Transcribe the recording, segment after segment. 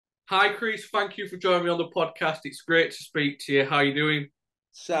Hi, Chris. Thank you for joining me on the podcast. It's great to speak to you. How are you doing?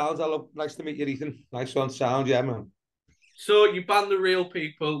 Sounds, nice to meet you, Ethan. Nice one, sound, yeah, man. So, you banned the real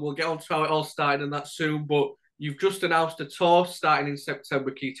people. We'll get on to how it all started and that soon, but you've just announced a tour starting in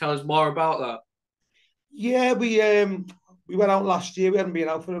September. Can you tell us more about that? Yeah, we went out last year. We hadn't been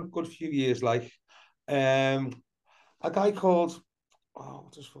out for a good few years. Um, a guy called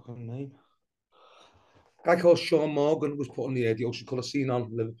what's his fucking name? A guy called Sean Morgan was putting the Ocean Colour scene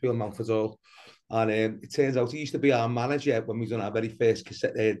on Liverpool, Manfredor, and it turns out he used to be our manager when we done our very first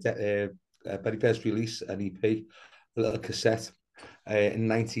cassette, very first release, an EP, a little cassette, in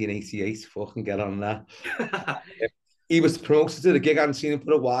 1988. Fucking get on that. He was promoted to the gig. I hadn't seen him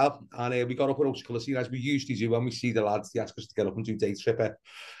for a while, and we got up at Oaks Colour Scene as we usually do when we see the lads. They ask us to get up and do Day Tripper.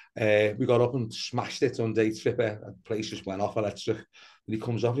 We got up and smashed it on Day Tripper. The place just went off electric. And he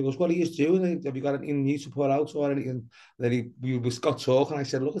comes off. He goes, "What are you doing? Have you got anything new to put out or anything?" And then we got talking. I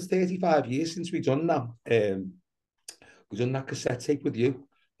said, "Look, it's 35 years since we've done that. We've done that cassette tape with you,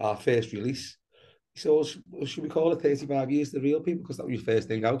 our first release." He said, well, should we call it 35 years the real people? Because that was your first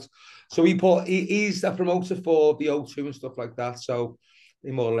thing out. So he's a promoter for the O2 and stuff like that. So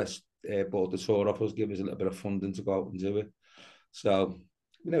he more or less bought the tour off us, give us a little bit of funding to go out and do it. So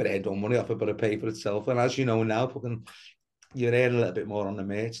we never earned no money off it, but it paid for itself. And as you know now, fucking you're earning a little bit more on the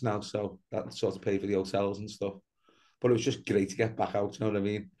merch now. So that sort of pay for the hotels and stuff. But it was just great to get back out, you know what I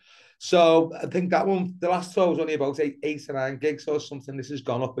mean? So I think that one, the last tour was only about eight or nine gigs or something. This has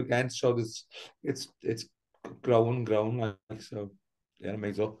gone up again, so it's growing like so. Yeah, it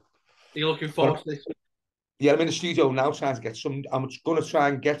made up. Are you looking But forward to this? yeah, I'm in the studio now trying to get some. I'm going to try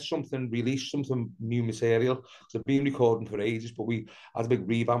and get something released, something new material. Because I've been recording for ages, but we had a big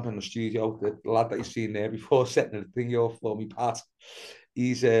revamp in the studio. The lad that you've seen there before setting the thing off for me, Pat.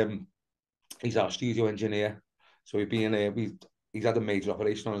 He's um he's our studio engineer. So we've been he's had a major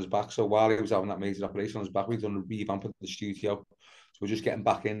operation on his back. So while he was having that major operation on his back, we've done a revamp of the studio. So we're just getting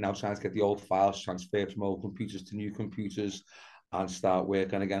back in now, trying to get the old files transferred from old computers to new computers and start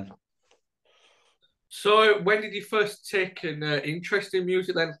working again. So, when did you first take an interest in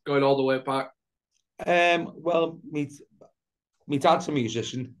music then, going all the way back? Well, my dad's a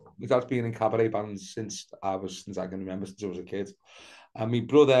musician. My dad's been in cabaret bands since I can remember, since I was a kid. And my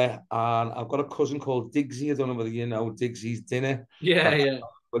brother, and I've got a cousin called Diggsy. I don't know whether you know Diggsy's Dinner, Yeah, but yeah.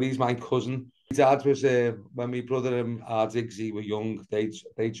 but he's my cousin. My dad was when my brother and our Diggsy were young.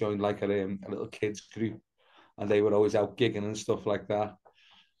 They joined like a little kids group, and they were always out gigging and stuff like that.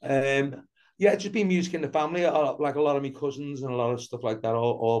 Yeah, it's just been music in the family. Like a lot of my cousins and a lot of stuff like that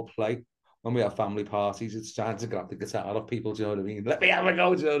all play. When we have family parties, it's trying to grab the guitar off people. Do you know what I mean? Let me have a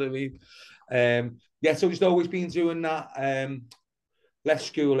go. Do you know what I mean? Yeah, so just always been doing that. Left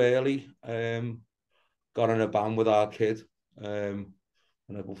school early. Got in a band with our kid. When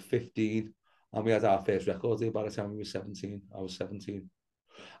I was 15, and we had our first record deal by the time we were 17. I was 17,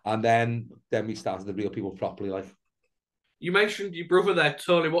 and then we started the real people properly, like You mentioned your brother there,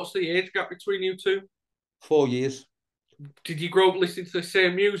 Tony. What's the age gap between you two? 4 years. Did you grow up listening to the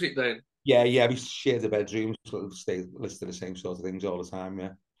same music then? Yeah, yeah, we shared the bedrooms, sort of stay listen to the same sort of things all the time.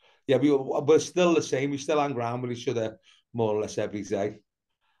 Yeah, yeah, we're still the same. We still hang around with each other more or less every day,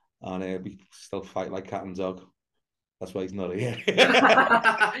 and we still fight like cat and dog. That's why he's not here.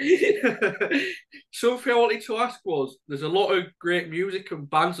 Something I wanted to ask was there's a lot of great music and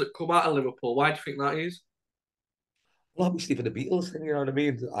bands that come out of Liverpool. Why do you think that is? Well, obviously for the Beatles, you know what I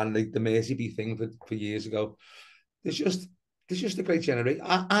mean, and the Mersey thing for years ago. There's just there's just a great generation.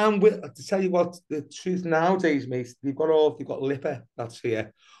 And to tell you what, the truth nowadays, mate, they've got Lipper that's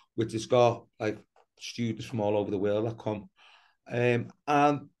here, which has got like students from all over the world that come. And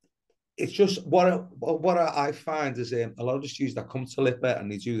it's just what I find is a lot of the students that come to Lipper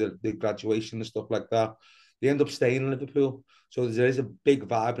and they do the graduation and stuff like that, they end up staying in Liverpool. So there is a big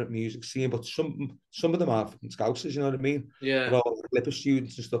vibrant music scene, but some of them are fucking Scousers, you know what I mean? Yeah. They're all Lipper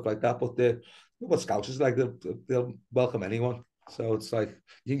students and stuff like that, but what Scousers like, they'll welcome anyone. So it's like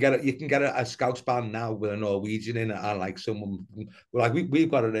you can get a Scouts band now with a Norwegian in it and like someone like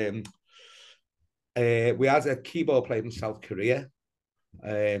we've got we had a keyboard player from South Korea,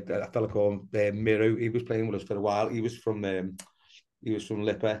 a fella called Miru. He was playing with us for a while. He was from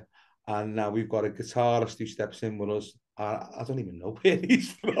Lipper, and now we've got a guitarist who steps in with us. I don't even know where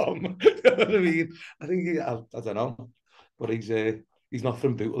he's from. You know what I mean? I think I don't know, but he's not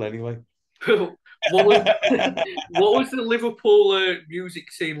from Bootle anyway. What was what was the Liverpool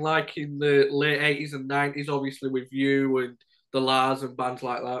music scene like in the late 80s and 90s, obviously with you and the Lars and bands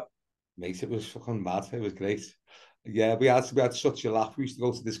like that? Mate, it was fucking mad. It was great. Yeah, we had such a laugh. We used to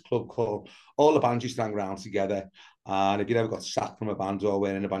go to this club called all the bands used to hang around together, And if you ever got sacked from a band or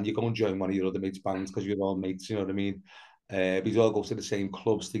were in a band, you go and join one of your other mates' bands because you're all mates, you know what I mean? We all go to the same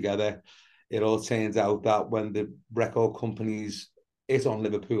clubs together. It all turns out that when the record companies hit on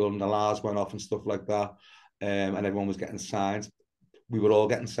Liverpool and the Lars went off and stuff like that, and everyone was getting signed, we were all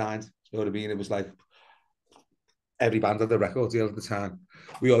getting signed. You know what I mean? It was like every band had a record deal at the time.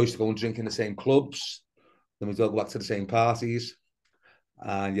 We always used to go and drink in the same clubs. Then we'd all go back to the same parties.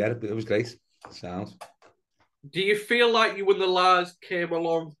 And yeah, it was great. Sound. Do you feel like you and the Lars came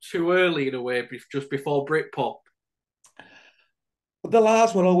along too early in a way, just before Britpop? But the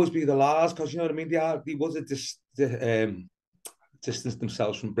Lars will always be the Lars because you know what I mean. They was distance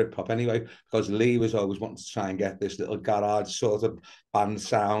themselves from Britpop anyway, because Lee was always wanting to try and get this little garage sort of band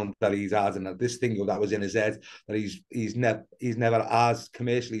sound that he's had, and this thing that was in his head that he's never as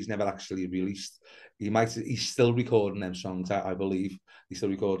commercially he's never actually released. He's still recording them songs, I believe. He's still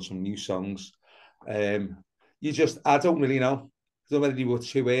recording some new songs. I don't really know. I don't know whether they were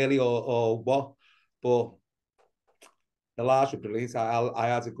too early or what, but the Lars were brilliant. I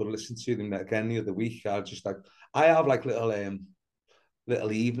had a good listen to them again the other week. I have like little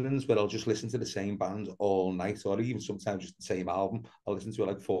evenings where I'll just listen to the same band all night, or even sometimes just the same album. I'll listen to it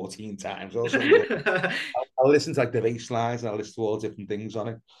like 14 times or something. I'll listen to like the bass lines and I'll listen to all different things on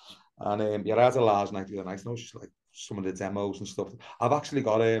it. And yeah, I had a Lars night the other night, and I was just like some of the demos and stuff. I've actually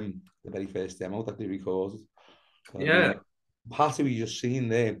got the very first demo that they recorded. Yeah. Part of you just seen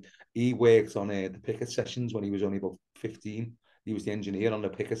there, he worked on the Picket sessions when he was only about 15. He was the engineer on the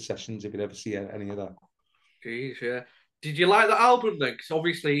Picket sessions, if you'd ever see any of that. Jeez, yeah. Did you like the album then? Because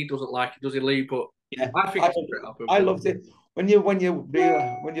obviously he doesn't like it, does he, Lee? But Yeah, I think it's a great album. I loved it. When you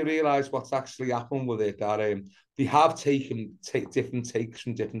realise what's actually happened with it, that they have take different takes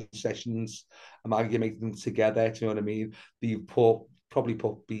from different sessions, amalgamated them together. Do you know what I mean? They've probably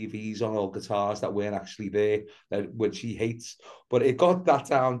put BVs on all guitars that weren't actually there, which he hates. But it got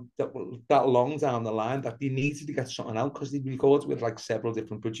that long down the line that they needed to get something out because they recorded with like several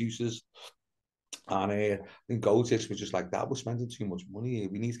different producers. And I think Oasis was just like, that we're spending too much money here.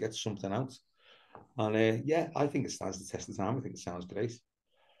 We need to get something out. And yeah, I think it stands the test of time. I think it sounds great.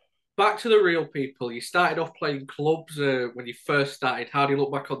 Back to the real people. You started off playing clubs when you first started. How do you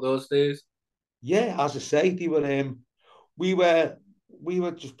look back on those days? Yeah, as I say, we were we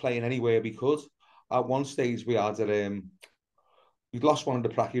were just playing anywhere we could. At one stage, we'd lost one of the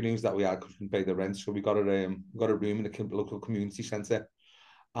pracky rooms that we had because we couldn't pay the rent, so we got a room in the local community centre,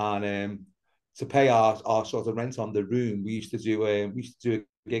 and to pay our sort of rent on the room, we used to do a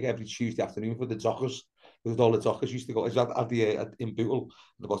gig every Tuesday afternoon for the dockers. Because all the dockers used to go, it's at the in Bootle,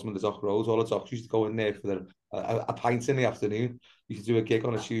 at the bottom of the dock road. All the dockers used to go in there for a pint in the afternoon. We used to do a gig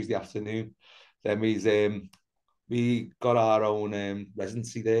on a Tuesday afternoon. Then we got our own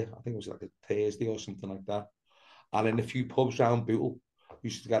residency there. I think it was like a Thursday or something like that. And in a few pubs around Bootle, we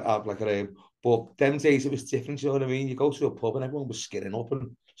used to have like but them days it was different, you know what I mean? You go to a pub and everyone was skinning up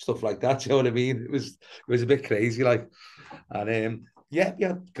and stuff like that, you know what I mean? It was a bit crazy, like. And yeah,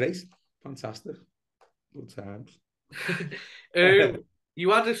 great. Fantastic. Good times. um,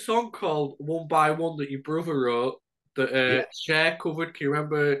 you had a song called "One by One" that your brother wrote that Yeah. Cher covered. Can you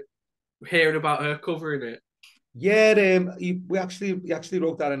remember hearing about her covering it? Yeah, we actually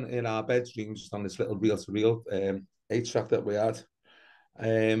wrote that in our bedroom, just on this little reel to reel 8 track that we had.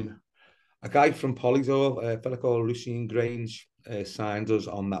 Um, a guy from Polydor, a fella called Lucien Grange, signed us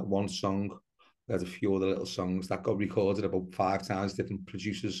on that one song. There's a few other little songs that got recorded about 5 times, different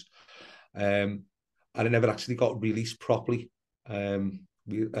producers. And it never actually got released properly.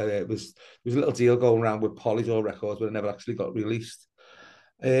 It was a little deal going around with Polydor Records, but it never actually got released.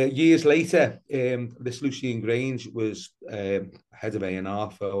 Years later, this Lucien Grange was head of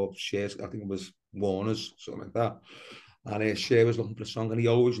A&R for Cher, I think it was Warner's, something like that. And Cher was looking for a song, and he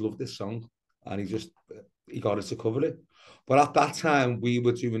always loved this song, and he got us to cover it. But at that time, we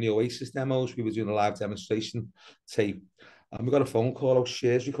were doing the Oasis demos, we were doing a live demonstration tape, and we got a phone call. Oh,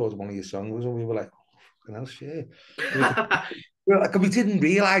 Cher's recorded one of your songs, and we were like, oh, fucking hell, Cher. We didn't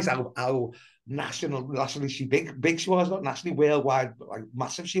realize how nationally she big she was, not nationally, worldwide, but like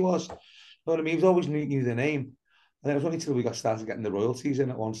massive she was. You know what I mean? We always knew the name. And then it was only until we got started getting the royalties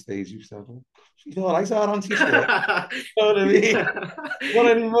in at one stage. You said, oh, she's all right, our auntie Cher. You know what I mean? What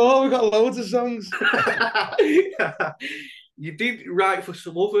anymore? We got loads of songs. You did write for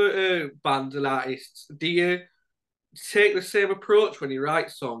some other bands and artists. Do you take the same approach when you write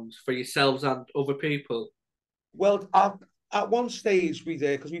songs for yourselves and other people? Well, at one stage we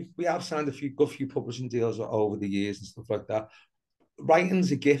did, because we have signed a few good few publishing deals over the years and stuff like that.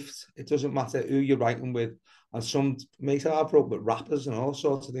 writing's a gift. It doesn't matter who you're writing with. And some mates I've wrote with rappers and all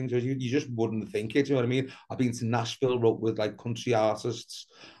sorts of things. You just wouldn't think it. You know what I mean? I've been to Nashville, wrote with like country artists.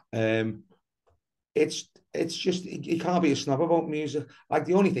 Um, it's just you can't be a snob about music. Like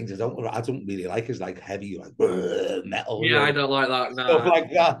the only things I don't really like is like heavy like metal, Yeah, I don't like that. stuff Nah. like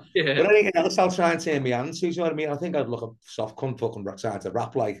that. Yeah. But anything else, I'll try and turn my hand to. You know what I mean? I think I'd look a soft cunt fucking trying to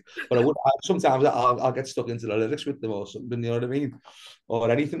rap like, but sometimes I'll get stuck into the lyrics with them or something. You know what I mean? Or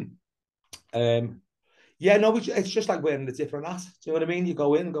anything. Um, yeah, no, it's just like wearing a different hat. Do you know what I mean? You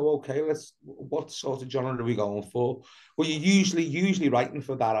go in and go, okay, what sort of genre are we going for? Well, you're usually writing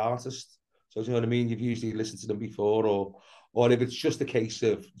for that artist. So do you know what I mean? You've usually listened to them before, or if it's just a case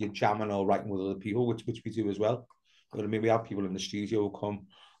of you're jamming or writing with other people, which we do as well. You know what I mean? We have people in the studio who come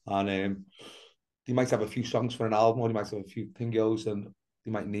and they might have a few songs for an album, or they might have a few thingos, and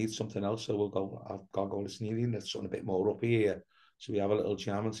they might need something else. So we'll go, I'll go listen to you. There's something a bit more up here. So we have a little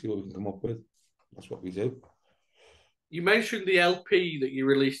jam and see what we can come up with. That's what we do. You mentioned the LP that you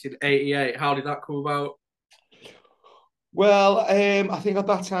released in '88. How did that come about? Well, I think at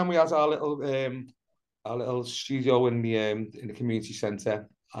that time we had our little studio in the community centre,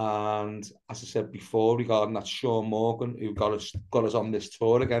 and as I said before, regarding that Sean Morgan who got us on this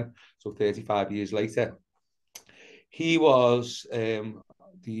tour again, so 35 years later, he was the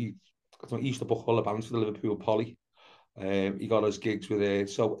he used to book all the bands for the Liverpool Poly. He got us gigs with it,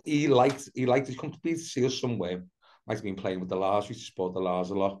 so he liked to come to see us somewhere. Might have been playing with the Lars. We used to support the Lars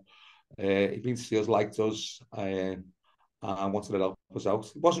a lot. He'd been to see us, liked us, and wanted to help us out.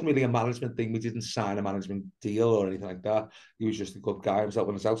 It wasn't really a management thing. We didn't sign a management deal or anything like that. He was just a good guy. He was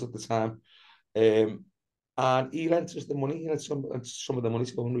helping us out at the time. And he lent us the money. He had some of the money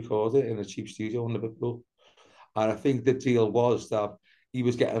to go and record it in a cheap studio in Liverpool. And I think the deal was that he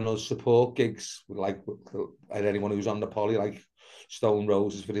was getting us support gigs with and anyone who was on the poly, like Stone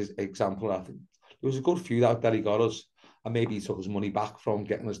Roses, for his example. I think there was a good few that he got us. And maybe he took his money back from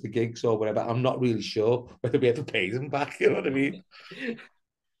getting us the gigs or whatever. I'm not really sure whether we ever paid him back. You know what I mean?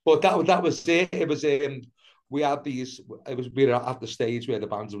 But that was it. It was we had these. We were at the stage where the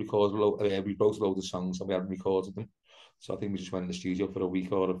bands recorded. We wrote a load of songs and we hadn't recorded them. So I think we just went in the studio for a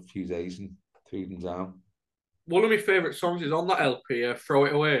week or a few days and threw them down. One of my favourite songs is on that LP, Throw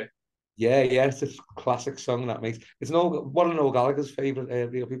It Away. Yeah, it's a classic song that makes. It's one of Noel Gallagher's favourite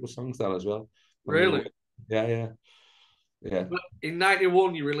real people songs that as well. Really? Yeah. But in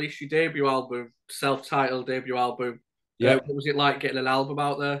 '91, you released your debut album, self-titled debut album. Yeah. What was it like getting an album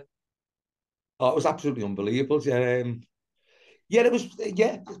out there? Oh, it was absolutely unbelievable. Yeah, it was.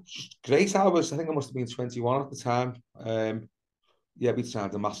 Yeah, just great. I think I must have been 21 at the time. Yeah, we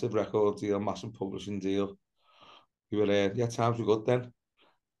signed a massive record deal, massive publishing deal. We were yeah, times were good then.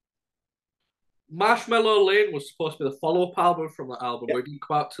 Marshmallow Lane was supposed to be the follow-up album from that album, Yeah. but it didn't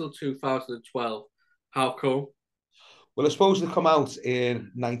come out till 2012. How come? Well, it's supposed to come out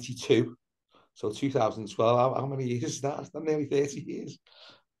in '92, so 2012. How many years is that? Is that nearly 30 years?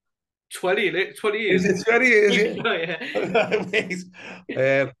 20 in it, 20 Is years. it 20 years?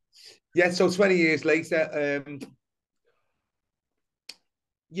 Yeah. Yeah, so 20 years later,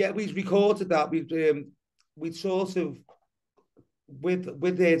 yeah, we recorded that. We'd sort of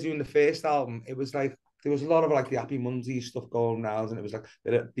with there doing the first album, it was like there was a lot of like the Happy Mondays stuff going around, and it was like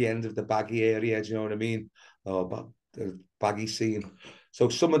at the end of the baggy area. Do you know what I mean? Oh, but the baggy scene. So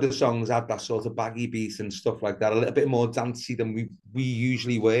some of the songs had that sort of baggy beat and stuff like that, a little bit more dancey than we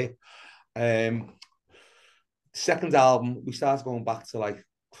usually were. Um, Second album, we started going back to like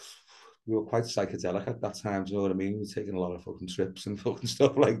we were quite psychedelic at that time. Do you know what I mean? We were taking a lot of fucking trips and fucking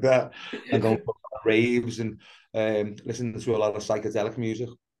stuff like that, and going for raves and listening to a lot of psychedelic music.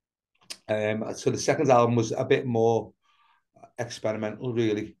 So the second album was a bit more experimental,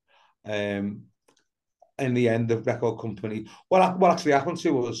 really. In the end, the record company, what actually happened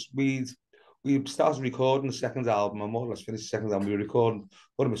to us, we started recording the second album, and more or less finished the second album. We were recording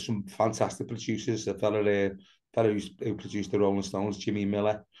one of some fantastic producers, a fella who produced the Rolling Stones, Jimmy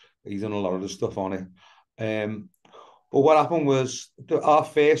Miller. He's done a lot of the stuff on it. But what happened was our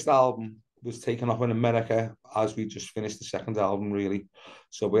first album was taken off in America as we just finished the second album, really.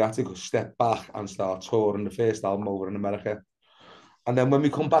 So we had to go step back and start touring the first album over in America. And then when we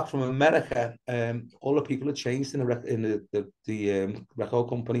come back from America, all the people had changed in the record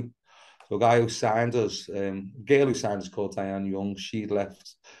company. So a guy who signed us, girl who signed us called Diane Young, she'd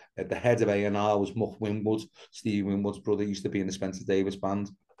left. The head of A&R was Muck Winwood, Steve Winwood's brother, used to be in the Spencer Davis band.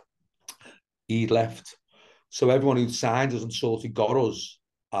 He'd left. So everyone who'd signed us and sort of got us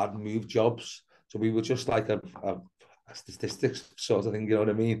had moved jobs. So we were just like a statistics sort of thing, you know what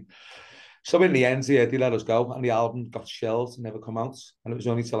I mean? So in the end, yeah, they let us go, and the album got shelved and never come out. And it was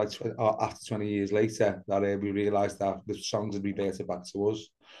only till like after 20 years later that we realised that the songs had reverted back to us,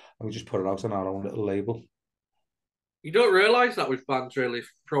 and we just put it out on our own little label. You don't realise that with bands, really,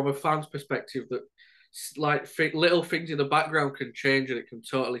 from a fan's perspective, that like little things in the background can change and it can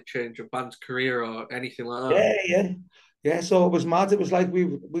totally change a band's career or anything like that. Yeah, yeah. Yeah, so it was mad. It was like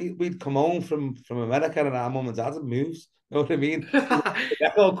we'd come home from America and our mum and dad had moved. You know what I mean? The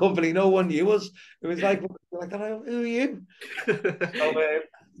record company, no one knew us. It was like, who are you? So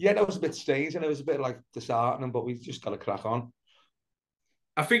yeah, that was a bit strange and it was a bit like disheartening, but we just got to crack on.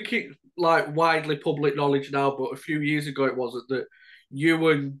 I think it's like widely public knowledge now, but a few years ago it wasn't, that you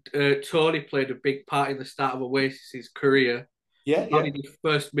and Tony played a big part in the start of Oasis's career. Yeah, How yeah. did you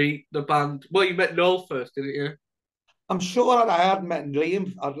first meet the band? Well, you met Noel first, didn't you? I'm sure I had met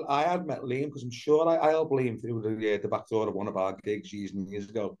Liam. I had met Liam because I'm sure I helped Liam through the back door of one of our gigs years and years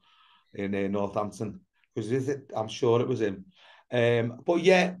ago in Northampton. Because I'm sure it was him. But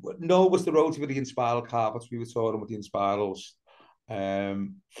yeah, Noel was the roadie with the Inspiral Carpets. We were touring with the Inspirals.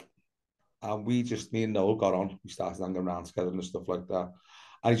 Um, and me and Noel got on. We started hanging around together and stuff like that.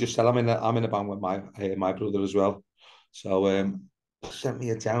 And he just said, I'm in a band with my brother as well. So sent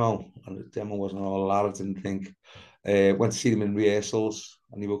me a demo, and the demo wasn't all that. I didn't think. Went to see them in rehearsals,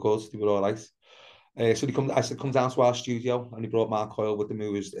 and they were good. They were all right. I said, come down to our studio, and he brought Mark Coyle with him,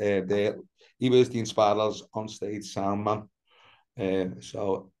 who was there. He was the Inspirals on stage sound man.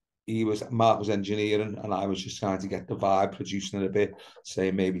 So Mark was engineering, and I was just trying to get the vibe, producing it a bit,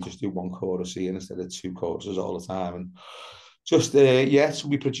 saying maybe just do one chorus here instead of two choruses all the time, and just so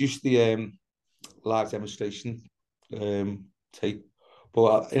we produced the live demonstration tape.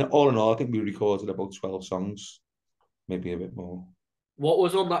 But all in all, I think we recorded about 12 songs, maybe a bit more. What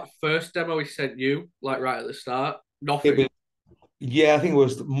was on that first demo he sent you, like right at the start? It Nothing. was, yeah, I think it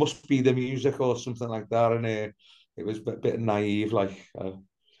was Must Be the Music or something like that, and it was a bit naive, like.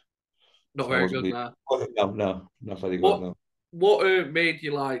 Not So I very wasn't good really, now. no, not very good, What no. what made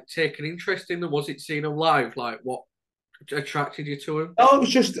you like take an interest in them? Was it seeing them live? Like what attracted you to him? No, it was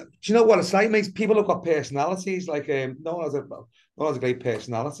just, do you know what it's like, mate? People have got personalities. Like, no one has a great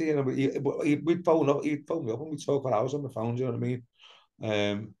personality, and we'd phone up, he'd phone me up, and we'd talk for hours on the phone. Do you know what I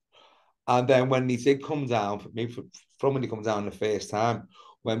mean? And then when he did come down, from when he come down the first time,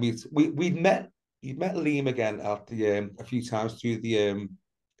 when we'd met, you'd met Liam again at a few times through the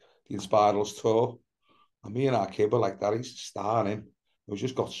Inspirals tour. And me and our kid were like, that he's a star in. We've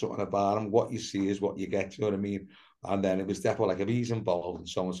just got something about him. What you see is what you get, you know what I mean? And then it was definitely like, if he's involved and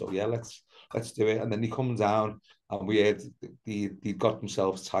so on, so yeah, let's do it. And then he come down and we had he got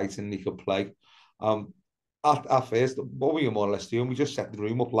themselves tight and he could play. At first, what we were more or less doing, we just set the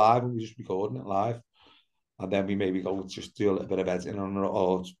room up live and we just recording it live. And then we maybe go just do a little bit of editing on it,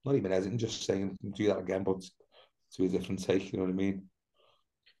 or not even editing, just saying do that again, but do a different take, you know what I mean?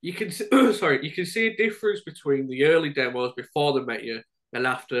 You can sorry, you can see a difference between the early demos before they met you and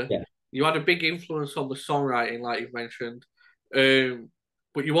after. Yeah. You had a big influence on the songwriting, like you've mentioned,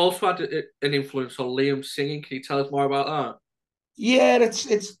 but you also had an influence on Liam's singing. Can you tell us more about that? Yeah,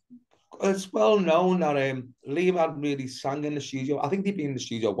 it's well known that Liam hadn't really sang in the studio. I think he'd been in the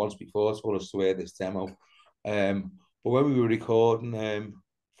studio once before for us to hear this demo. But when we were recording,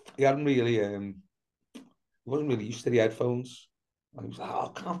 he hadn't really he wasn't really used to the headphones. And he was like,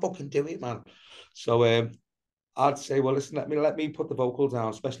 "Oh, I can't fucking do it, man." So I'd say, well, listen, let me put the vocal down,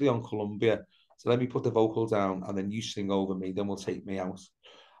 especially on Columbia. So let me put the vocal down, and then you sing over me. Then we'll take me out.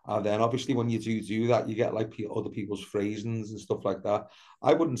 And then obviously when you do that, you get like other people's phrasings and stuff like that.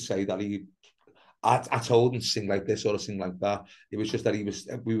 I wouldn't say that I told him to sing like this or to sing like that. It was just that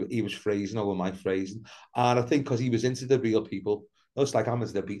he was phrasing over my phrasing. And I think because he was into the real people, it's like I'm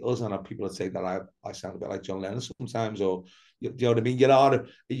into the Beatles, and people would say that I sound a bit like John Lennon sometimes, or you know what I mean?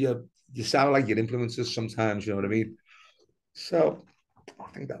 You sound like your influences sometimes, you know what I mean? So I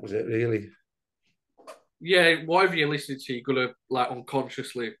think that was it really. Yeah, whatever you're listening to, you're gonna like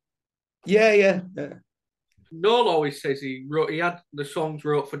unconsciously. Yeah, yeah, yeah. Noel always says he had the songs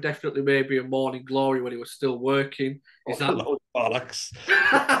wrote for Definitely Maybe and Morning Glory when he was still working. Is Oh, that? load of bollocks.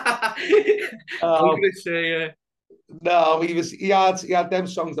 I was Um, gonna say, No, he had them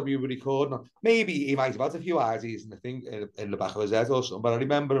songs that we were recording on. Maybe he might have had a few ideas in the thing in the back of his head or something. But I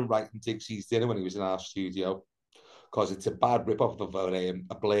remember him writing Dixie's Dinner when he was in our studio, because it's a bad rip off of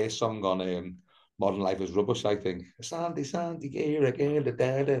a Blair song on Modern Life is Rubbish, I think. Sandy, Sandy, here again, da,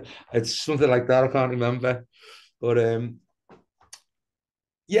 da, da. It's something like that. I can't remember. But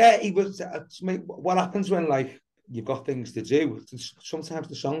yeah, he was. What happens when like you've got things to do? Sometimes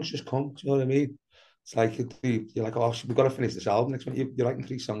the songs just come. Do you know what I mean? It's like you're like, oh, we've got to finish this album next month. You're writing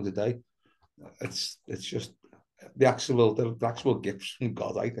 3 songs a day. it's just the actual gifts from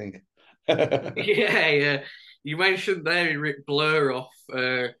God, I think. Yeah, yeah. You mentioned there he ripped Blur off.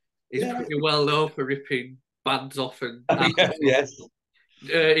 He's Yeah, pretty well known for ripping bands off and yeah, artists off. yes.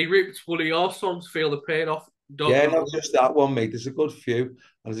 He ripped one of your songs, Feel the Pain, off. Don't Yeah, Go not Away. just that one, mate. There's a good few, and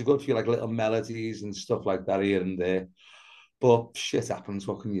there's a good few like little melodies and stuff like that here and there. But shit happens.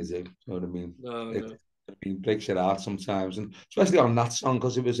 What can you do? You know what I mean? No, It, no. breaks your heart sometimes, and especially on that song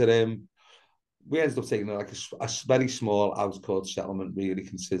because it was at we ended up taking like a very small out court settlement, really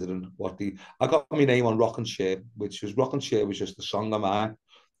considering what the I got my name on Rock and Share, which was Rock and Share was just a song of mine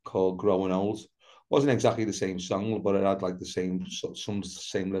called Growing Old. Wasn't exactly the same song, but it had like the same some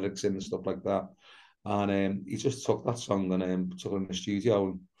same lyrics in and stuff like that. And he just took that song and took it in the studio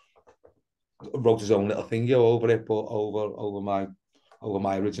and wrote his own little thing over it, but over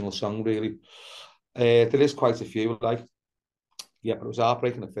my original song really. There is quite a few, like yeah, but it was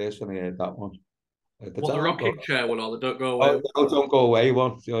heartbreaking at first when I heard that one. The What, the don't go, rocking chair one or the Don't Go Away oh, one? don't go away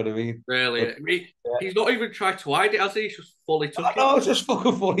one. Do you know what I mean? Really? But I mean, yeah, he's not even tried to hide it, has he? He's just fully I took it. know it's just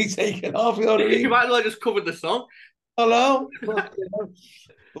fucking funny taking off. You know what I He mean? might as well just covered the song. Hello.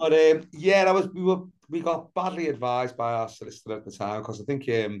 But yeah, that was we got badly advised by our solicitor at the time because I think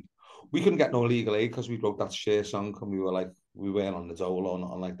we couldn't get no legal aid because we wrote that Cher song and we were like we weren't on the dole or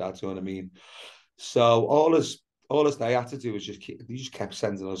nothing like that. Do you know what I mean? So all us they had to do was they just kept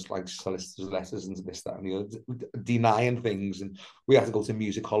sending us like solicitors letters and this that and the other, denying things, and we had to go to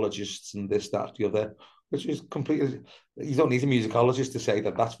musicologists and this that the other, which was completely. You don't need a musicologist to say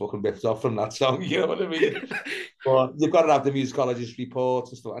that that's fucking ripped off from that song. You know what I mean? But you've got to have the musicologist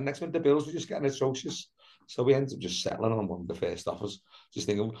reports and stuff. And next minute, the bills were just getting atrocious. So we ended up just settling on one of the first offers. Just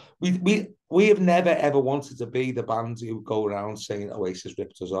thinking, we have never ever wanted to be the band who go around saying Oasis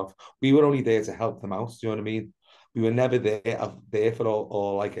ripped us off. We were only there to help them out. Do you know what I mean? We were never there for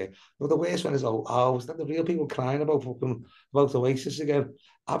all like a. Well, the worst one is is that the real people crying about Oasis again?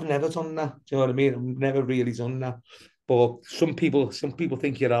 I've never done that. Do you know what I mean? I've never really done that. But some people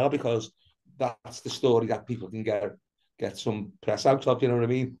think you are because that's the story that people can get some press out of. You know what I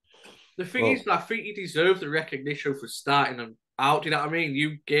mean? The thing But is, I think he deserves the recognition for starting them out. Do you know what I mean?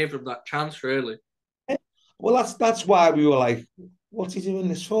 You gave them that chance, really. well, that's why we were like, what's he doing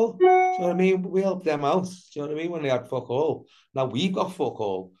this for? Do you know what I mean? We helped them out. Do you know what I mean? When they had fuck all. Now we've got fuck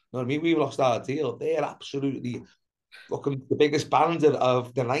all. You know what I mean? We've lost our deal. They're absolutely fucking the biggest band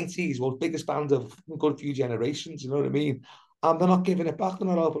of the 90s, well, biggest band of a good few generations, you know what I mean? And they're not giving it back, they're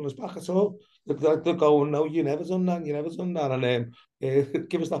not helping us back at all. They're going, no, you never done that, you never done that. And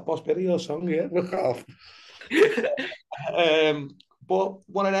give us that Boss Billy song, yeah, look off. But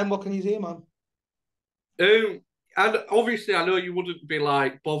one of them, what can you do, man? And obviously, I know you wouldn't be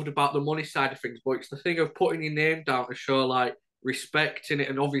like bothered about the money side of things, but it's the thing of putting your name down to show like respect in it,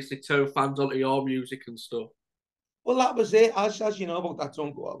 and obviously turn fans onto your music and stuff. Well, that was it. As you know about that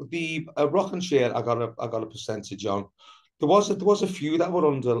song, the Rock and Share, I got a percentage on. There was a few that were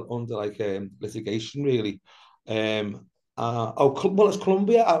under like litigation really. Well, it's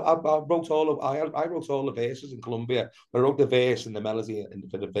Columbia. I wrote all of I wrote all the verses in Columbia. I wrote the verse and the melody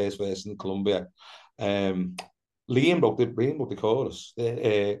for the verse in Columbia. Um, Liam wrote the chorus.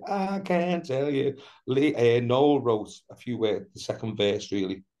 I can't tell you. Noel wrote a few words, the second verse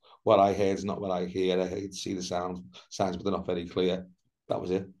really. What I heard is not what I hear. I heard see the sounds, but they're not very clear. That was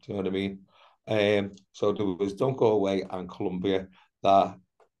it. Do you know what I mean? So there was Don't Go Away and Columbia that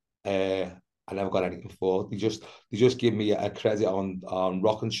I never got anything for. They just give me a credit on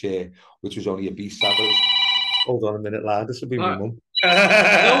Rock and Share, which was only a B-side. Hold on a minute, lad. This will be my Right. mum.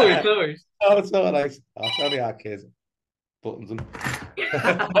 No worries, no worries. Oh, it's all right. I'll tell you our kids. Buttons them.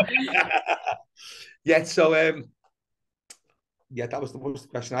 Yeah, so yeah, that was the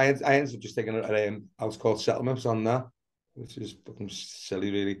question. I ended up just taking I was called settlements on that, which is fucking silly,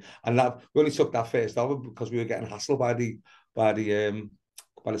 really. And that we only took that first album because we were getting hassled by the by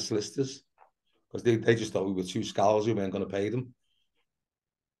the solicitors because they just thought we were two scholars who weren't going to pay them.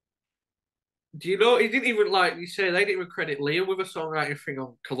 Do you know he didn't even like you say they didn't even credit Liam with a songwriting thing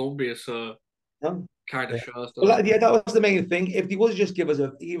on Columbia, so No. kind of Yeah. shows, Well, doesn't it? yeah, that was the main thing. If they would just give us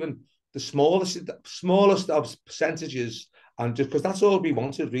even the smallest of percentages, and just because that's all we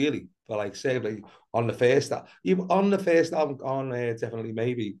wanted really, for like say like on the first even on the first album on definitely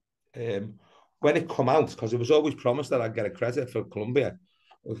maybe when it come out because it was always promised that I'd get a credit for Columbia,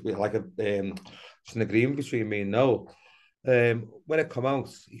 with like just an agreement between me and Noel. When it come out,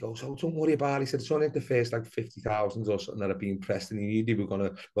 he goes, "Oh, don't worry about it." He said, "It's only the first like 50,000 or something that have been pressed, and he knew they were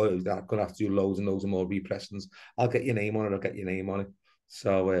gonna have to do loads and loads of more repressings. I'll get your name on it. I'll get your name on it."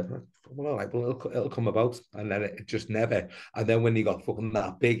 So, well, all right, well, it'll come about. And then it just never. And then when he got fucking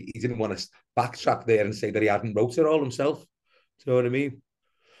that big, he didn't want to backtrack there and say that he hadn't wrote it all himself. Do you know what I mean?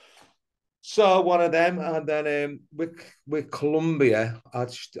 So one of them, and then with Columbia,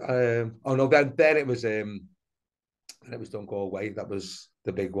 oh no, then it was Don't Go Away. That was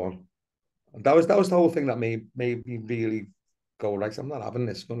the big one. And that was the whole thing that made me really go, right, I'm not having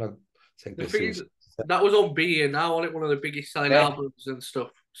this. I'm gonna take The this thing is, seriously. that was on B and now on it one of the biggest selling Yeah, albums and stuff.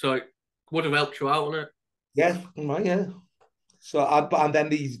 So it would have helped you out on it. yeah, right, yeah. So and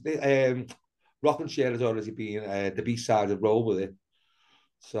then Rock and Cher has already been the B-side of Roll with it.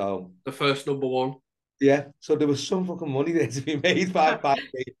 So The first number one. yeah, so there was some fucking money there to be made by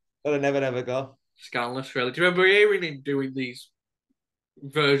me that I never ever got. Scandalous, really. Do you remember hearing him doing these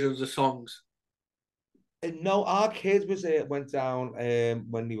versions of songs? And no, our kids went down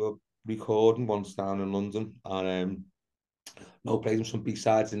when they were recording once down in London, and no played him some B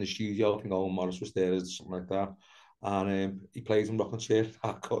sides in the studio. I think Owen Morris was there or something like that, and he plays him Rock and Chair.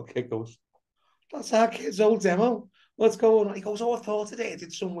 Hardcore kid goes, "That's our kid's old demo. What's going on?" He goes, "Oh, I thought I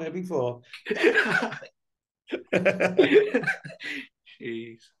did somewhere before."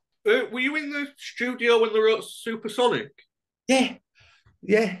 Jeez. Were you in the studio when they wrote Supersonic? Yeah,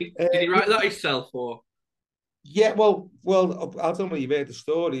 yeah. Did he write that himself or? Yeah, well, I don't know if you've heard the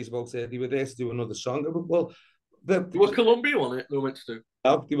stories about it. They were there to do another song. Well, There were Columbia on it they were meant to do.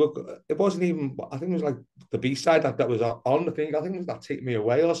 they were, it wasn't even, I think it was like the B-side that was on the thing. I think it was that Take Me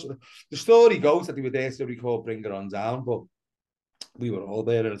Away or something. The story goes that they were there to record Bring It On Down, but we were all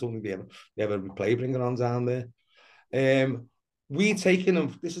there and I don't think they ever played Bring It On Down there. We taken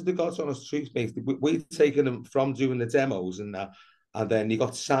them. This is the God's honest truth, mate. We taken them from doing the demos and that, and then he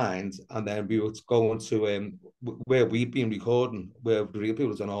got signed, and then we were going to where we'd been recording, where the real people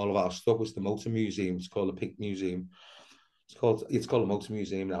had done all of our stuff was the Motor Museum. It's called the Pink Museum. It's called the Motor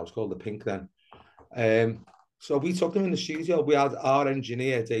Museum now. It's called the Pink then. So we took them in the studio. We had our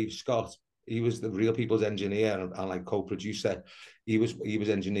engineer Dave Scott. He was the Real People's engineer and like co-producer. He was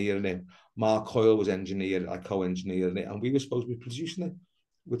engineering it. Mark Coyle was engineering, like co-engineering it, and we were supposed to be producing it.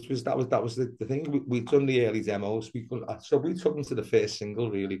 Which was that was the thing. We'd done the early demos. So we took them to the first single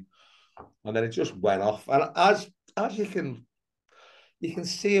really, and then it just went off. And as you can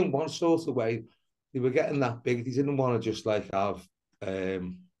see in one sort of way, they were getting that big. They didn't want to just like have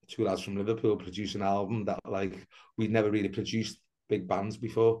two lads from Liverpool produce an album that like we'd never really produced big bands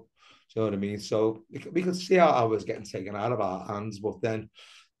before. Do you know what I mean? So we could see how I was getting taken out of our hands, but then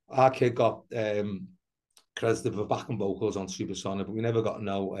our kid got credited for backing vocals on Supersonic, but we never got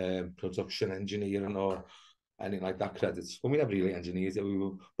no production engineering or anything like that credits. But we never really engineered it.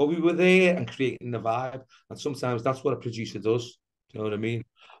 But we were there and creating the vibe, and sometimes that's what a producer does. Do you know what I mean?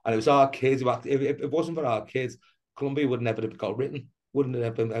 And it was our kids. If it wasn't for our kids, Columbia would never have got written. Wouldn't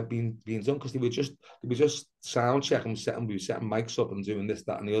have been done because they were just sound checking, we were setting mics up and doing this,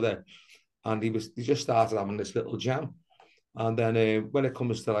 that, and the other. And they just started having this little jam. And then when it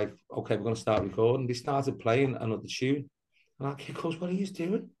comes to like, okay, we're going to start recording, they started playing another tune. And our kid goes, "What are you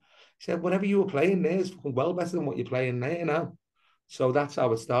doing?" He said, "Whatever you were playing there is fucking well better than what you're playing there now." So that's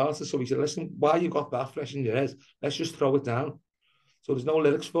how it started. So we said, "Listen, while you got that fresh in your head, let's just throw it down." So there's no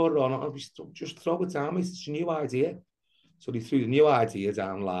lyrics for it or not. We just throw it down. It's a new idea. So they threw the new idea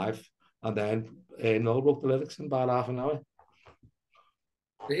down live. And then Noel wrote the lyrics in about half an hour.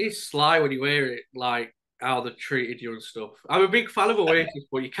 It is sly when you hear it, like how they treated you and stuff. I'm a big fan of Oasis,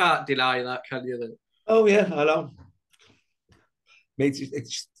 but you can't deny that, can you? Then Oh, yeah, I know. Mate,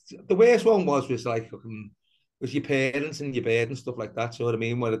 the worst one was like was your parents and your bed and stuff like that. So what I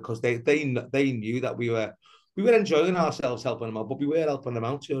mean, because they knew that we were enjoying ourselves helping them out, but we were helping them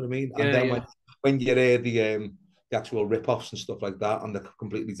out. You know what I mean? And yeah, then yeah. when you hear the actual rip-offs and stuff like that, and they're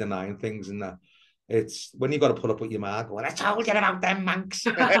completely denying things and that, it's when you got to put up with your mark. Going, "I told you about them monks."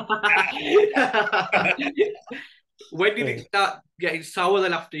 When did it start getting sour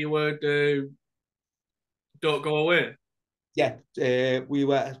then after you heard Don't Go Away? Yeah, we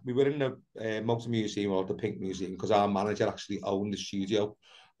were in the Motor Museum or the Pink Museum because our manager actually owned the studio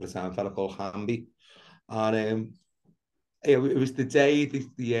at the time, a fella called Hamby, and it was the day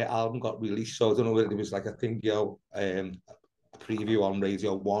the album got released. So I don't know whether it was like a thing, a preview on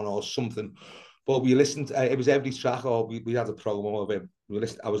Radio One or something. But we listened. It was every track, or we had a promo of it.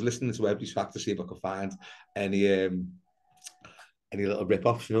 I was listening to every track to see if I could find any any little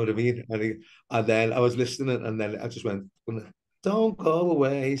rip-offs, you know what I mean? And then I was listening, and then I just went, "Don't go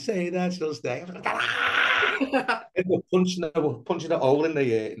away, say that you'll stay." And we're punching a hole in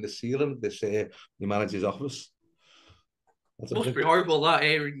the ceiling of this the manager's office. Must be horrible that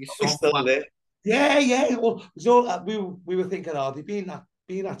hearing your He's song still there. Yeah, yeah. Well, so we were thinking, oh, they've being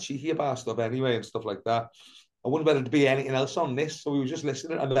that cheeky about stuff anyway and stuff like that. I wouldn't want there to be anything else on this, so we were just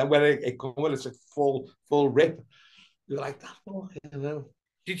listening. And then when it come, when it's a full rip, we were like, "That's fucking hell."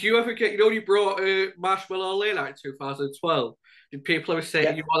 Did you ever get, you brought Marshmallow Lane out in 2012? Did people ever say to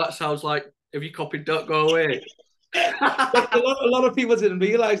Yeah, you, oh, that sounds like, have you copied Don't Go Away? yeah. But a lot of people didn't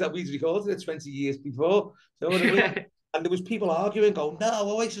realise that we'd recorded it 20 years before. You know what I mean? And there was people arguing, going,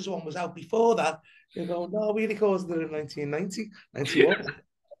 "No, Oasis one was out before that." You go, "No, we recorded it in 1990, 91."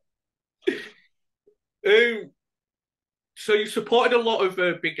 um, so you supported a lot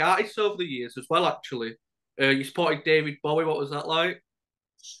of big artists over the years as well, actually. You supported David Bowie. What was that like?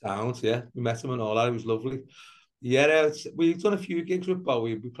 Sounds, yeah. We met him and all that. It was lovely. Yeah, we've done a few gigs with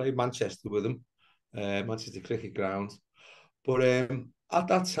Bowie. We played Manchester with him, Manchester Cricket Ground. But at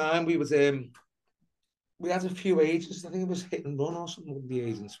that time, we had a few agents. I think it was Hit and Run or something. With the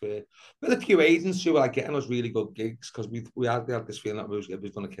agents were. We had a few agents who were like getting us really good gigs because we had this feeling that it was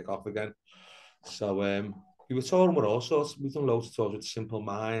going to kick off again. So we were touring with all sorts. We've done loads of tours with Simple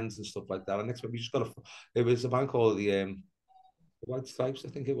Minds and stuff like that. And next week we just got a. It was a band called the White Stripes, I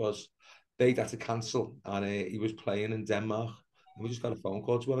think it was. They'd had to cancel, and he was playing in Denmark. And we just got a phone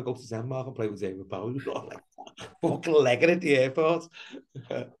call. Do you want to go to Denmark and play with David Bowie? We got like fucking legging at the airport.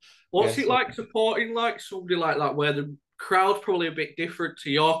 Yeah, What's it so like supporting like somebody like that, where the crowd's probably a bit different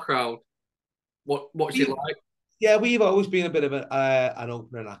to your crowd? What's it we, like? yeah, we've always been a bit of an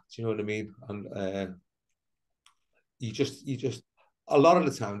opening act. You know what I mean? And you just a lot of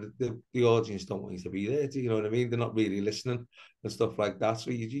the time the audience don't want you to be there. Do you know what I mean? They're not really listening and stuff like that.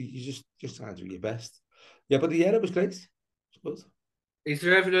 So you just try to do your best. Yeah, but yeah, it was great. It was. Is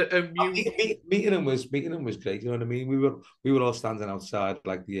there ever a mute? Meeting him was great. You know what I mean? We were all standing outside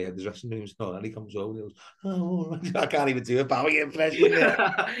like the dressing rooms. No, and he comes over. And he goes, "Oh, I can't even do a Bowie impression."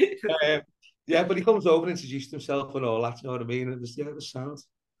 Um, yeah, but he comes over and introduced himself and all that. You know what I mean? It was sound.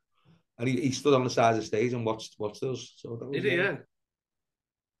 And he stood on the side of the stage and watched us. So that Is was it? Yeah.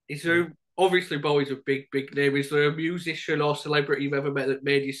 Is there obviously Bowie's a big name? Is there a musician or celebrity you've ever met that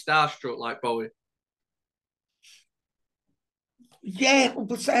made you starstruck like Bowie? yeah.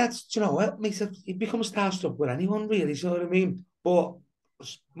 But that's, you know what makes it you become starstruck with anyone really. You know what I mean? But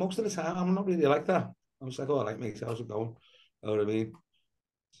most of the time, I'm not really like that. I was like, oh, I like mate, how's it going? You know what I mean?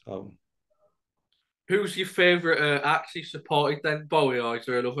 So Who's your favourite act you supported then, Bowie, or is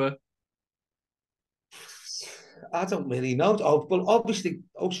there another? I don't really know. Oh, well, obviously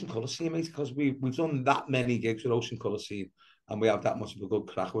Ocean Colour Scene, mate, because we've done that many gigs with Ocean Colour Scene, and we have that much of a good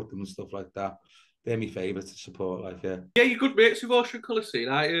crack with them and stuff like that. They're my favourite to support. Like, yeah, Yeah, you're good mates with Ocean Colour Scene,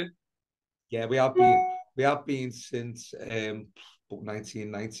 aren't you? yeah, we have been since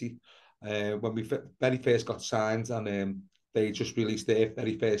 1990, when we very first got signed, and they just released their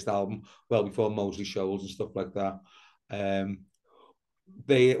very first album, well before Mosley shows and stuff like that. Um,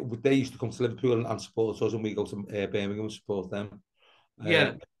 they used to come to Liverpool and support us, and we go to Birmingham and support them.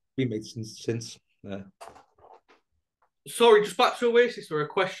 Yeah. We made since. Sorry, just back to Oasis for a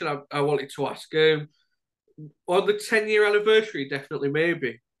question I wanted to ask. On the 10-year anniversary, definitely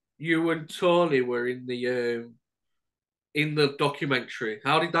maybe you and Tony were in the documentary.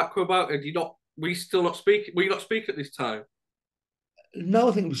 How did that come about? And you not we still not speak? Were you not speak at this time? No,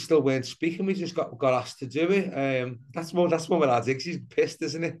 I think we still weren't speaking. We just got asked to do it. That's one with our Dixie's pissed,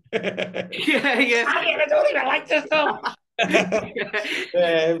 isn't it? Yeah, yeah, I don't even like this stuff.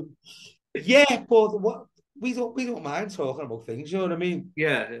 Yeah, but what we don't mind talking about things. You know what I mean?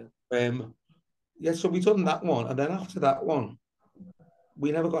 yeah, Um, yeah. So we done that one, and then after that one,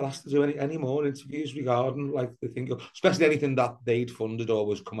 we never got asked to do any more interviews regarding like the thing, especially anything that they'd funded or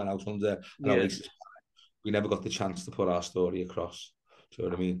was coming out under an yeah. Oasis. We never got the chance to put our story across. Do you know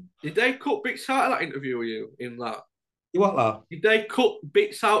what I mean? Did they cut bits out of that interview with you in that? You what, lad? Did they cut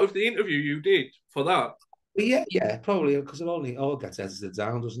bits out of the interview you did for that? But yeah, yeah, probably because it all gets edited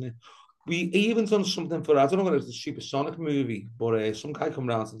down, doesn't it? We even done something for I don't know whether it was the Supersonic movie, but some guy come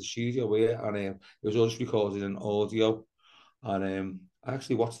round to the studio here, and it was all just recorded in audio. And I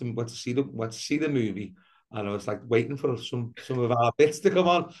actually watched them, went to see the movie, and I was like waiting for some of our bits to come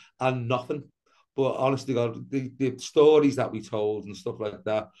on, and nothing. But honestly, God, the stories that we told and stuff like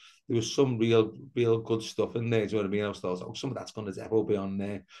that, there was some real good stuff in there. Do you know what I mean? I was like, oh, some of that's going to definitely be on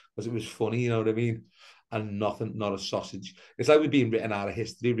there because it was funny. You know what I mean? And nothing, not a sausage. It's like we're being written out of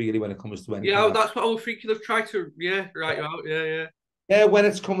history, really, when it comes to anything Yeah, that. that's what I was thinking of trying to write you out. Yeah, yeah. Yeah, when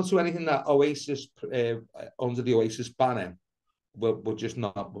it's coming to anything that Oasis under the Oasis banner, we're just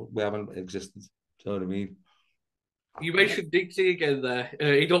not. We haven't existed. Do you know what I mean? You mentioned Digsy again there.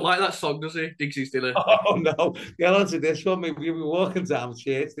 He don't like that song, does he? Digsy's Dinner. Oh no, get on to this one. We were walking down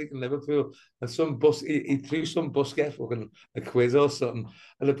Church in Liverpool, and some bus he threw some busket fucking a quiz or something,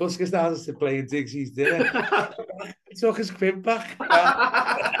 and the busket started to play Dixie's Dinner. He took his quid back.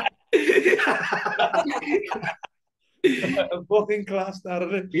 A fucking class out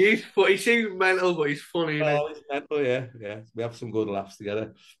of it. He seems mental, but he's funny, isn't Oh, it's mental, yeah, yeah. We have some good laughs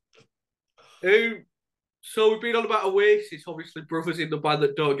together. he? So we've been on about Oasis, obviously brothers in the band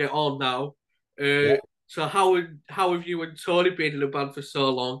that don't get on now. Yeah. So how have you and Tony been in a band for so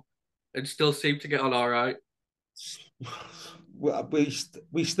long and still seem to get on all right?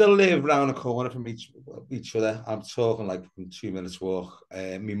 We still live around the corner from each other. I'm talking like 2 minutes walk.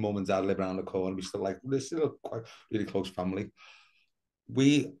 My mum and dad live around the corner. We're still quite really close family.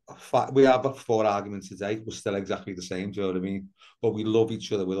 We have about 4 arguments a day. We're still exactly the same. Do you know what I mean? But we love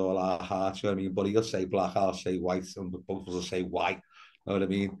each other with all our hearts. You know what I mean? But he'll say black, I'll say white, and both of us will say white. You know what I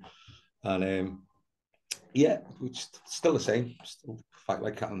mean? And yeah, we're still the same. Still fight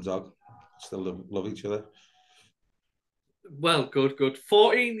like cat and dog. Still love each other. Well, good, good.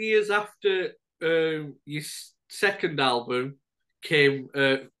 14 years after your second album came,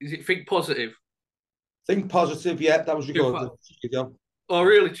 is it Think Positive? Think positive. Yeah, that was Two recorded. thou- Oh,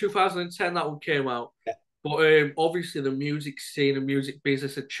 really? 2010 that one came out. Yeah. But obviously the music scene and music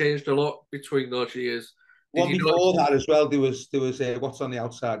business had changed a lot between those years. Did One you notice? before that as well. There was What's on the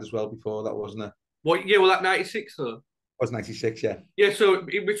Outside as well before that, wasn't it? What year was that? 96 though. Was 96, yeah. Yeah, so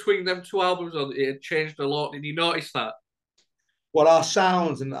in between them two albums, it had changed a lot. Did you notice that? Well, our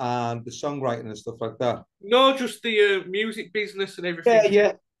sounds and the songwriting and stuff like that. No, just the music business and Yeah, everything.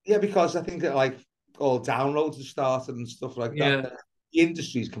 yeah, yeah. Because I think that like all downloads have started and stuff like that. Yeah. The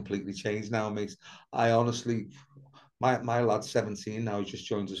industry's completely changed now, mate. I honestly, my lad's 17 now. He's just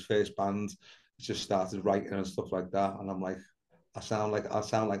joined his first band. He's just started writing and stuff like that. And I'm like, I sound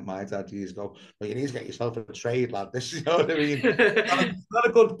like my dad years ago. But you need to get yourself a trade, lad. This is, you know what I mean. Not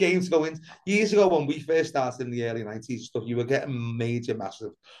a good game to go in. Years ago, when we first started in the early 90s, stuff, you were getting major,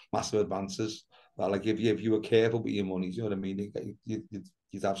 massive advances. Like if you were careful with your money, you know what I mean.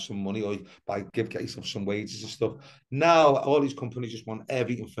 You'd have some money, or get yourself some wages and stuff. Now all these companies just want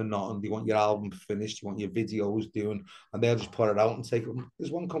everything for nothing. They want your album finished, you want your videos doing, and they'll just put it out and take it.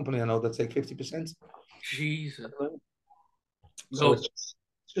 There's one company I know that take 50%. Jesus. So No. it's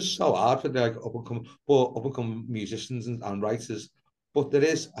just so hard for the like up and coming musicians and writers. But there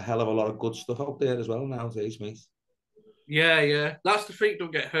is a hell of a lot of good stuff out there as well nowadays, mate. Yeah, yeah. That's the thing.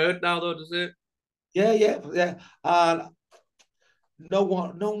 Don't get heard now, though, does it? Yeah, yeah, yeah. And no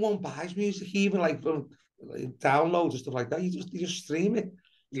one buys music, even like from like, downloads and stuff like that. You just stream it.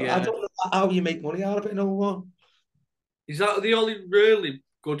 So I Yeah. don't know how you make money out of it no more. Is that the only really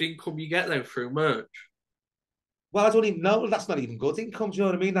good income you get then through merch? Well, I don't even know. That's not even good income. Do you know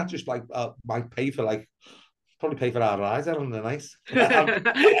what I mean? That just like might pay for like probably pay for our rides on the night.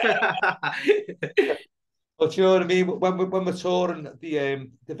 But you know what I mean? When we're touring, the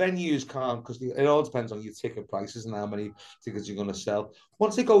venues can't because it all depends on your ticket prices and how many tickets you're going to sell.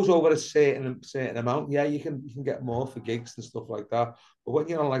 Once it goes over a certain amount, yeah, you can get more for gigs and stuff like that. But when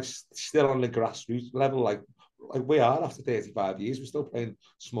you're on like still on the grassroots level, like we are after 35 years, we're still playing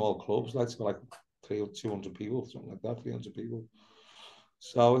small clubs, like 200 people, something like that, 300 people.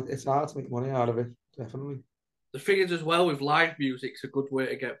 So it's hard to make money out of it, definitely. The thing is, as well, with live music, it's a good way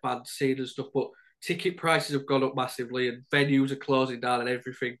to get bands seen and stuff. But ticket prices have gone up massively, and venues are closing down, and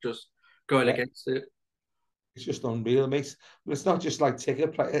everything just going Yeah, against it. it's just unreal, mate. But it's not just like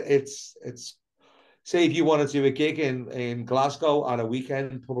ticket price. It's say if you want to do a gig in Glasgow on a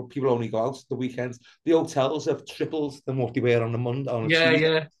weekend, people only go out the weekends. The hotels have tripled than what they were on a Monday on a Yeah,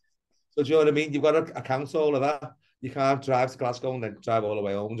 Tuesday. yeah. So do you know what I mean? You've got to account all of that. You can't drive to Glasgow and then drive all the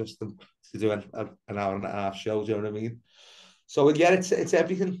way home just to do an hour and a half show. Do you know what I mean? So yeah, it's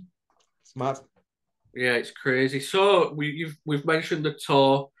everything. It's mad. Yeah, it's crazy. So we've mentioned the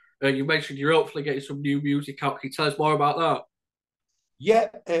tour. You mentioned you're hopefully getting some new music out. Can you tell us more about that? Yeah,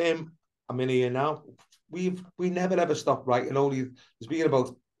 I'm in here now. We never ever stopped writing. Only there's been about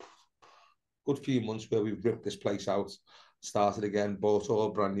a good few months where we've ripped this place out, started again, bought all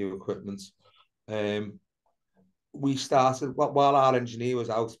brand new equipment. Um, we started while our engineer was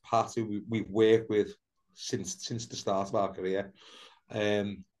out, Pat, who we've worked with since the start of our career.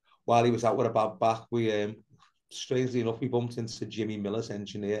 Um, while he was out with a bad back, we strangely enough we bumped into Jimmy Miller's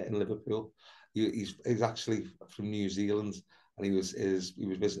engineer in Liverpool. He's actually from New Zealand, and he was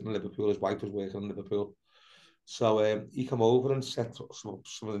visiting Liverpool. His wife was working in Liverpool, so he came over and set up some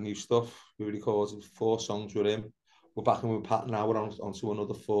of the new stuff. We recorded 4 songs with him. We're back in with Pat now. We're on to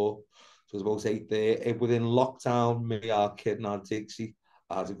another 4. there's about 8 there. Within lockdown, me, our kid, and our Dixie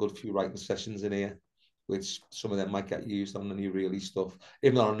had a good few writing sessions in here, which some of them might get used on the new release stuff.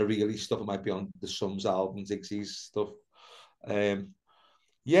 If not on the release stuff, it might be on the Sums album, Dixie's stuff. Yeah,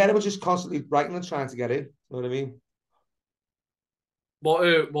 they were just constantly writing and trying to get in. You know what I mean?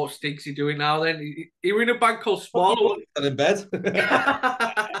 What's Stinksy doing now then? He were in a band called Smaller. Still in bed.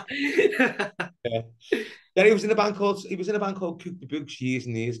 Yeah. Yeah, he was in a band called Cook the Books years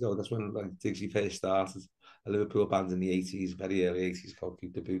and years ago. That's when like Dixie first started. A Liverpool band in the 80s, very early 80s called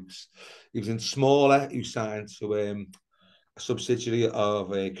Cook the Books. He was in Smaller, who signed to a subsidiary of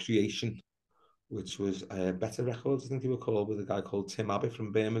Creation, which was Better Records, I think they were called, with a guy called Tim Abbott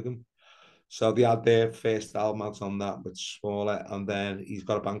from Birmingham. So they had their first album out on that with Smaller, and then he's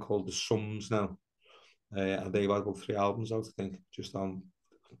got a band called The Sums now. And they've had about 3 albums out, I think, just on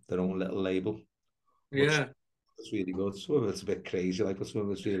their own little label. But Yeah. it's really good. Some of it's a bit crazy, like, but some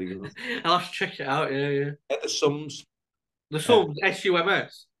of it's really good. I'll have to check it out. Yeah, yeah. Yeah, the Sums. The Uh, Sums,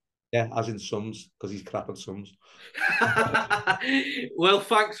 SUMS. yeah, as in Sums, because he's crap at Sums. Well,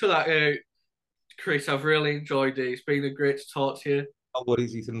 thanks for that, Chris. I've really enjoyed it. It's been a great to talk to you. No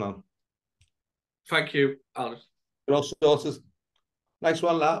worries, Ethan, man. Thank you, Alice. You're all sorted. Nice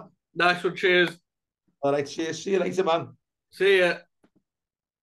one, lad. Nice one. Cheers. All right, cheers. See you later, man. See ya.